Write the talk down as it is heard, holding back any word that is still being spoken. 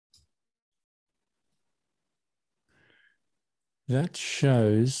that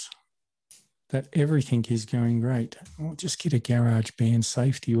shows that everything is going great. I'll just get a garage band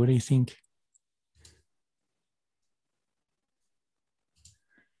safety. What do you think?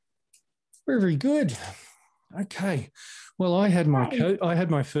 Very good. Okay. Well, I had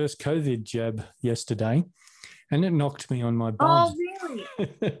my first COVID jab yesterday, and it knocked me on my bum. Oh,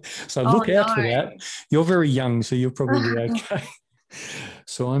 really? So look out for that. You're very young, so you'll probably be okay.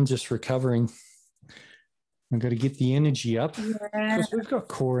 So I'm just recovering. I've got to get the energy up because we've got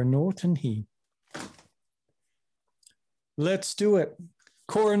Kora Naughton here. Let's do it.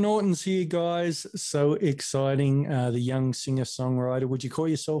 Kora Naughton's here, guys. So exciting. The young singer-songwriter. Would you call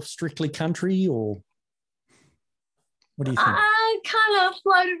yourself strictly country, or what do you think? I kind of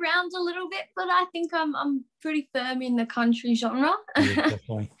float around a little bit, but I think I'm pretty firm in the country genre. Yeah,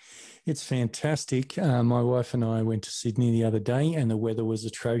 definitely. It's fantastic. My wife and I went to Sydney the other day and the weather was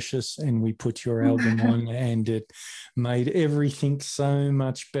atrocious, and we put your album on and it made everything so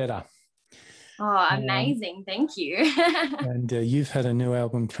much better. Oh, amazing. Thank you. And you've had a new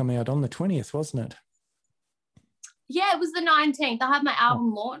album come out on the 20th, wasn't it? Yeah, it was the 19th. I had my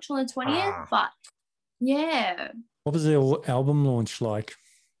album launch on the 20th, but yeah. What was the album launch like?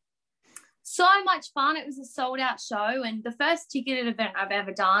 So much fun. It was a sold-out show and the first ticketed event I've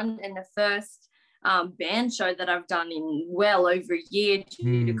ever done, and the first band show that I've done in well over a year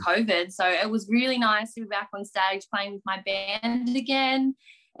due to COVID. So it was really nice to be back on stage playing with my band again.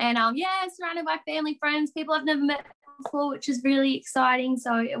 And surrounded by family, friends, people I've never met before, which is really exciting.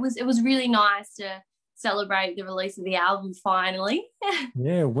 So it was really nice to celebrate the release of the album finally.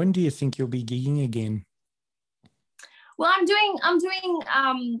 Yeah. When do you think you'll be gigging again? Well, I'm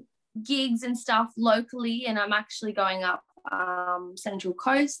doing gigs and stuff locally, and I'm actually going up Central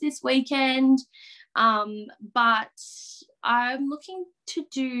Coast this weekend. But I'm looking to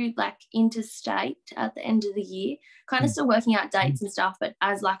do like interstate at the end of the year, kind of still working out dates and stuff, but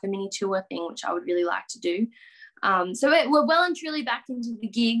as like a mini tour thing, which I would really like to do. So we're well and truly back into the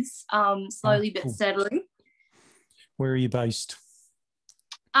gigs, slowly but steadily. Where are you based?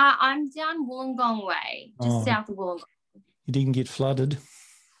 I'm down Wollongong way, just south of Wollongong. You didn't get flooded?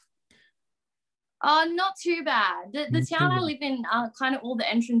 Not too bad. The town I live in, kind of all the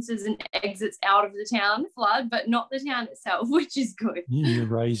entrances and exits out of the town flood, but not the town itself, which is good.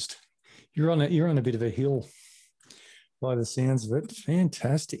 Yeah, you're on a bit of a hill by the sounds of it.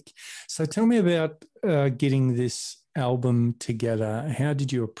 Fantastic. So tell me about getting this album together. How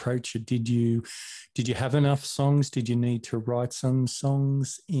did you approach it? Did you have enough songs? Did you need to write some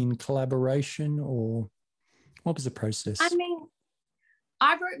songs in collaboration, or what was the process? I mean,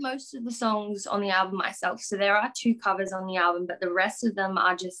 I wrote most of the songs on the album myself. So there are 2 covers on the album, but the rest of them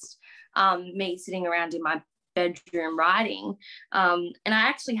are just me sitting around in my bedroom writing. And I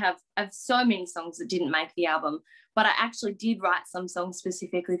actually have so many songs that didn't make the album, but I actually did write some songs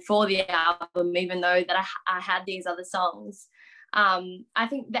specifically for the album, even though that I had these other songs. I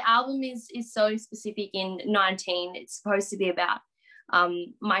think the album is so specific in 19. It's supposed to be about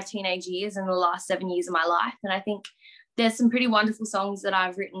my teenage years and the last 7 years of my life. And I think there's some pretty wonderful songs that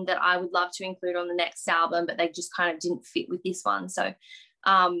I've written that I would love to include on the next album, but they just kind of didn't fit with this one. So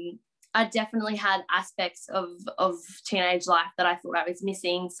I definitely had aspects of teenage life that I thought I was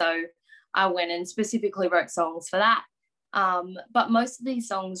missing. So I went and specifically wrote songs for that. But most of these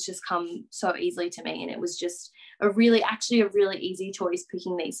songs just come so easily to me. And it was just a really easy choice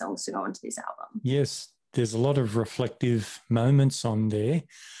picking these songs to go into this album. Yes, there's a lot of reflective moments on there.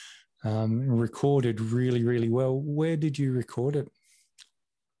 Recorded really, really well. Where did you record it?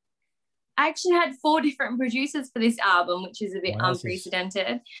 I actually had 4 different producers for this album, which is a bit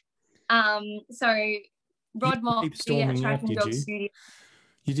unprecedented. So Rod Moxley at Track and Dog Studio.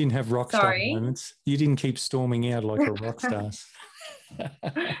 You didn't have rock star moments. You didn't keep storming out like a rock star.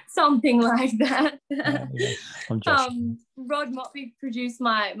 Something like that. Yeah, Rod Motley produced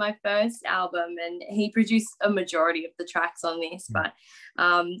my first album, and he produced a majority of the tracks on this. But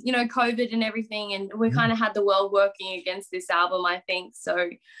COVID and everything, and we kind of had the world working against this album, I think. So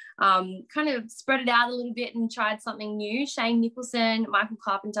kind of spread it out a little bit and tried something new. Shane Nicholson, Michael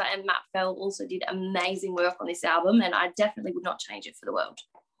Carpenter, and Matt Fell also did amazing work on this album, and I definitely would not change it for the world.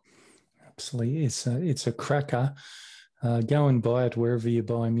 Absolutely, it's a cracker. Go and buy it wherever you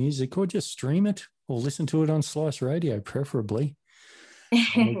buy music, or just stream it or listen to it on Slice Radio, preferably.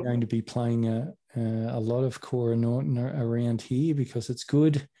 We're going to be playing a lot of Kora Naughton around here because it's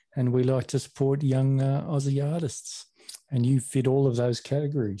good, and we like to support young Aussie artists, and you fit all of those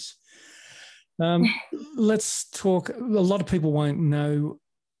categories. Let's talk. A lot of people won't know,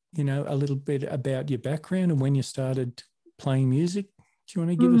 a little bit about your background and when you started playing music. Do you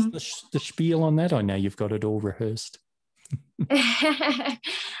want to give us the spiel on that? I know you've got it all rehearsed.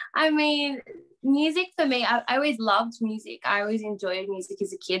 I mean, music for me, I always loved music. I always enjoyed music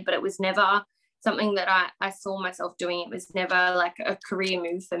as a kid, but it was never something that I saw myself doing. It was never like a career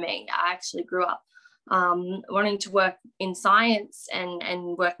move for me. I actually grew up wanting to work in science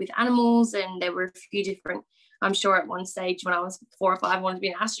and work with animals. And there were a few different, I'm sure at one stage when I was 4 or 5, I wanted to be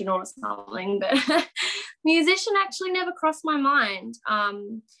an astronaut or something, but musician actually never crossed my mind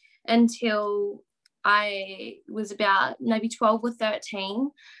until I was about maybe 12 or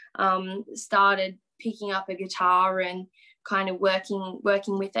 13, started picking up a guitar and kind of working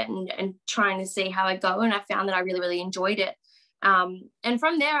with it and trying to see how I go. And I found that I really, really enjoyed it. And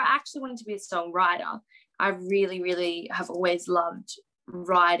from there, I actually wanted to be a songwriter. I really, really have always loved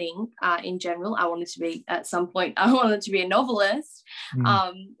writing in general. I wanted to be, at some point, I wanted to be a novelist.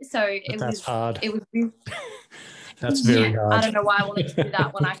 So that's hard. It was That's very hard. I don't know why I wanted to do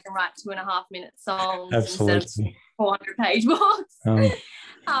that when I can write 2.5-minute songs Absolutely. instead of 400-page books.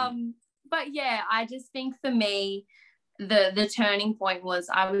 But yeah, I just think for me, the turning point was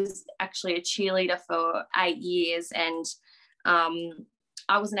I was actually a cheerleader for 8 years, and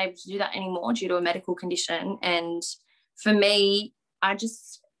I wasn't able to do that anymore due to a medical condition. And for me,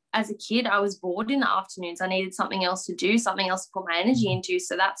 as a kid, I was bored in the afternoons. I needed something else to do, something else to put my energy into.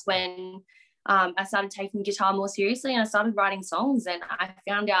 So that's when I started taking guitar more seriously, and I started writing songs, and I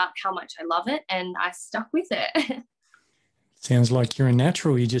found out how much I love it, and I stuck with it. Sounds like you're a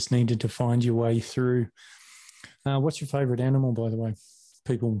natural. You just needed to find your way through. What's your favourite animal, by the way?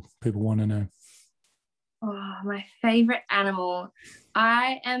 People want to know. Oh, my favourite animal.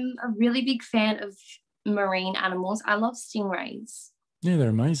 I am a really big fan of marine animals. I love stingrays. Yeah, they're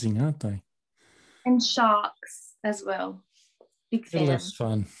amazing, aren't they? And sharks as well. Big fan.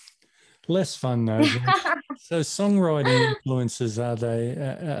 Less fun though. So songwriting influences, are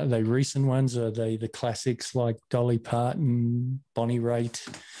they recent ones? Are they the classics like Dolly Parton, Bonnie Raitt,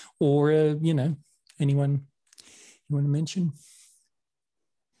 or anyone you want to mention?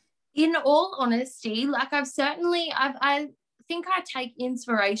 In all honesty, like I think I take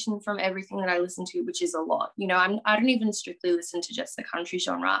inspiration from everything that I listen to, which is a lot. I don't even strictly listen to just the country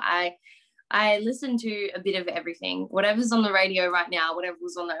genre. I listen to a bit of everything. Whatever's on the radio right now, whatever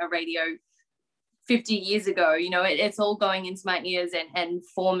was on the radio 50 years ago, it's all going into my ears and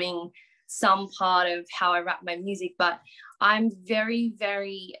forming some part of how I write my music. But I'm very,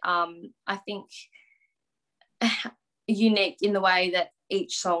 very, I think, unique in the way that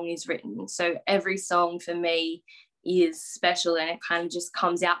each song is written. So every song for me is special, and it kind of just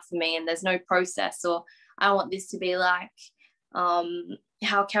comes out for me, and there's no process, or I want this to be like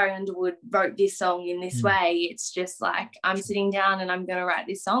how Carrie Underwood wrote this song in this way. It's just like I'm sitting down and I'm going to write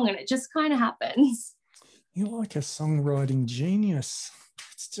this song, and it just kind of happens. You're like a songwriting genius.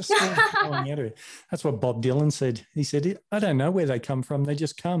 It's just going out of it. That's what Bob Dylan said. He said, I don't know where they come from. They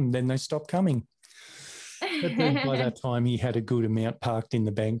just come, then they stop coming. But then by that time, he had a good amount parked in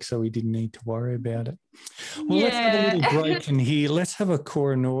the bank, so he didn't need to worry about it. Well, Let's have a little break in here. Let's have a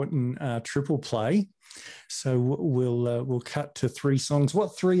Kora Naughton triple play. So we'll cut to 3 songs.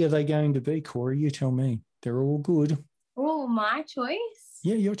 What 3 are they going to be, Kora? You tell me. They're all good. Oh, my choice?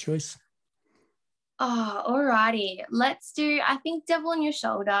 Yeah, your choice. Oh, alrighty. Let's do, I think Devil on Your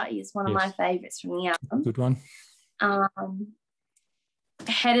Shoulder is one of my favourites from the album. Good one.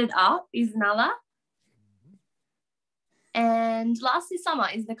 Headed Up is another. And Last This Summer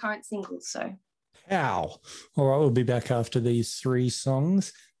is the current single. So, All right, we'll be back after these 3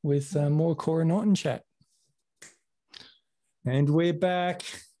 songs with more Kora Naughton chat. And we're back.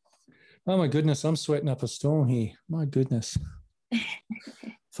 Oh, my goodness, I'm sweating up a storm here. My goodness.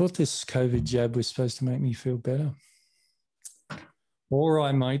 Thought this COVID jab was supposed to make me feel better. All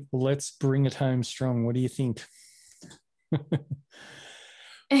right, mate, well, let's bring it home strong. What do you think?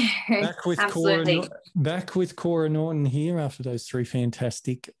 Back with Kora Naughton here after those 3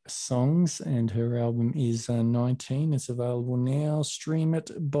 fantastic songs, and her album is 19. It's available now. Stream it,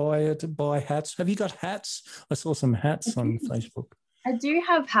 buy hats. Have you got hats? I saw some hats on Facebook. I do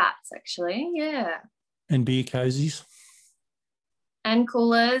have hats, actually. Yeah. And beer cozies. And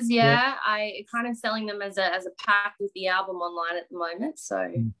coolers, yeah. I kind of selling them as a pack with the album online at the moment.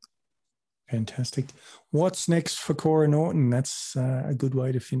 So. Fantastic. What's next for Kora Naughton? That's a good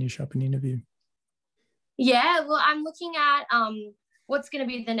way to finish up an interview. Yeah, well, I'm looking at what's going to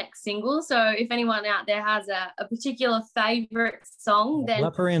be the next single. So if anyone out there has a particular favourite song, then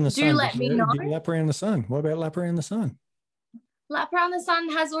Lap Around the Sun. let me know. Lap Around the Sun. What about Lap Around the Sun? Lap Around the Sun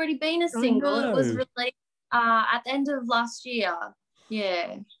has already been a single. It was released at the end of last year.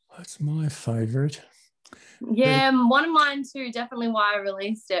 Yeah. That's my favourite. Yeah, one of mine too. Definitely why I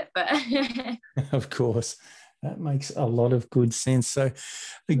released it, but of course. That makes a lot of good sense. So,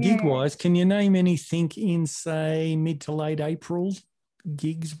 Yeah. gig-wise, can you name anything in, say, mid to late April,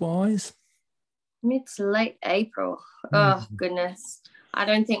 gigs-wise? Mid to late April. Oh Hmm. goodness. I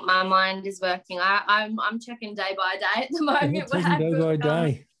don't think my mind is working. I'm checking day by day at the Yeah, moment what taking I've day got by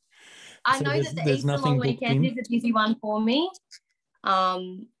going. day. I So know that the there's Easter long nothing booked weekend in. is a busy one for me.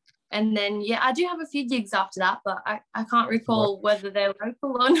 And then yeah, I do have a few gigs after that, but I can't That's all right. recall whether they're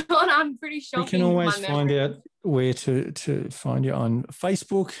local or not. I'm pretty We can shocking always my find memory. out where to find you on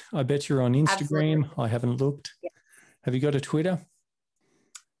Facebook. I bet you're on Absolutely. Instagram. I haven't looked. Yeah. Have you got a Twitter?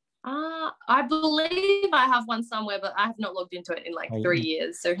 I believe I have one somewhere, but I have not logged into it in like 3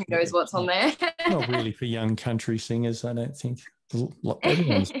 years. So who knows what's on there? Not really for young country singers, I don't think.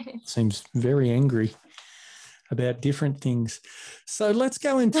 Everyone seems very angry about different things. So let's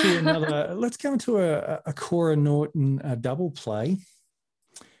go into a Kora Naughton double play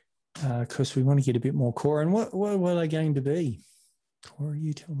because we want to get a bit more Kora. And what are they going to be? Kora,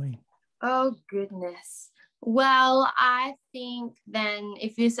 you tell me. Oh, goodness. Well, I think then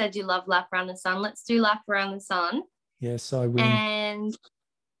if you said you love Lap Around the Sun, let's do Lap Around the Sun. Yes, I win. And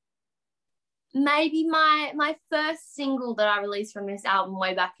maybe my first single that I released from this album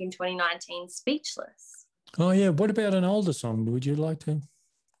way back in 2019, Speechless. Oh, yeah. What about an older song? Would you like to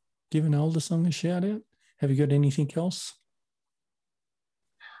give an older song a shout out? Have you got anything else?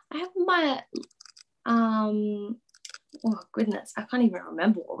 I have my oh goodness, I can't even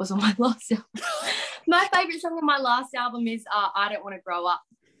remember what was on my last album. My favorite song on my last album is I Don't Want to Grow Up,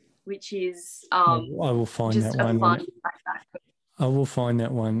 which is I will find just that a one. fun I will find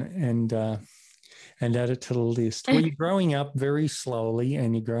that one and add it to the list. Well, you're growing up very slowly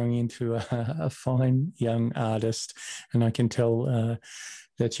and you're growing into a fine young artist, and I can tell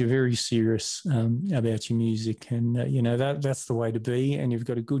that you're very serious about your music, and that's the way to be. And you've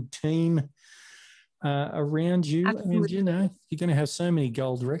got a good team around you, Absolutely. and you're going to have so many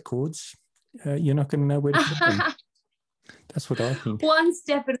gold records, you're not going to know where to put them. That's what I think. One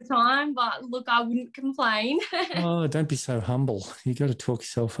step at a time, but look, I wouldn't complain. Oh, don't be so humble. You got to talk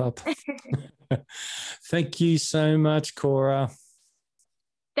yourself up. Thank you so much, Kora.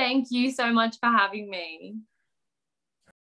 Thank you so much for having me.